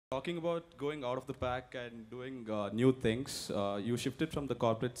Talking about going out of the pack and doing new things, you shifted from the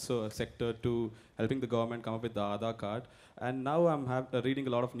corporate sector to helping the government come up with the Aadhaar card. And now I'm reading a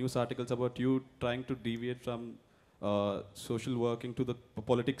lot of news articles about you trying to deviate from social working to the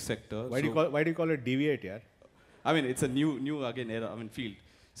politics sector. Why do you call it deviate, yeah? I mean, it's a new again era, field.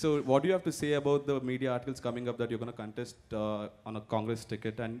 So what do you have to say about the media articles coming up that you're going to contest on a Congress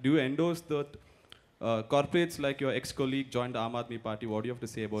ticket? And do you endorse the corporates like your ex-colleague joined the Aam Aadmi Party? What do you have to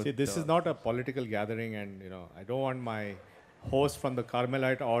say about? See, this is not a political gathering, and I don't want my host from the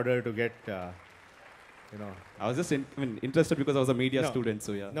Carmelite order to get, I was just interested because I was a media student,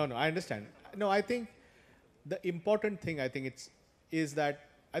 so yeah. No, I understand. No, I think the important thing, is that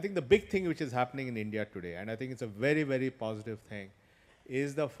I think the big thing which is happening in India today, and I think it's a very, very positive thing,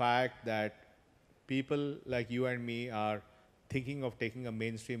 is the fact that people like you and me are thinking of taking a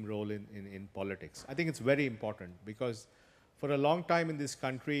mainstream role in politics. I think it's very important because for a long time in this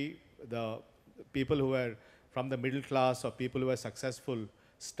country, the people who were from the middle class or people who were successful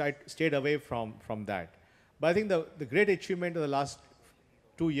stayed away from that. But I think the great achievement of the last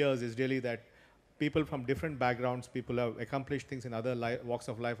 2 years is really that people from different backgrounds, people who have accomplished things in other walks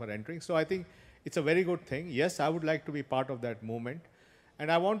of life are entering. So I think it's a very good thing. Yes, I would like to be part of that movement.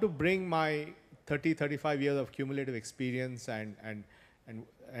 And I want to bring my 30, 35 years of cumulative experience and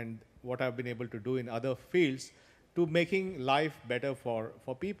what I've been able to do in other fields to making life better for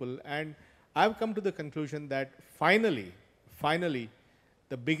people. And I've come to the conclusion that finally,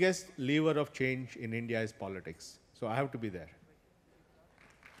 the biggest lever of change in India is politics. So I have to be there.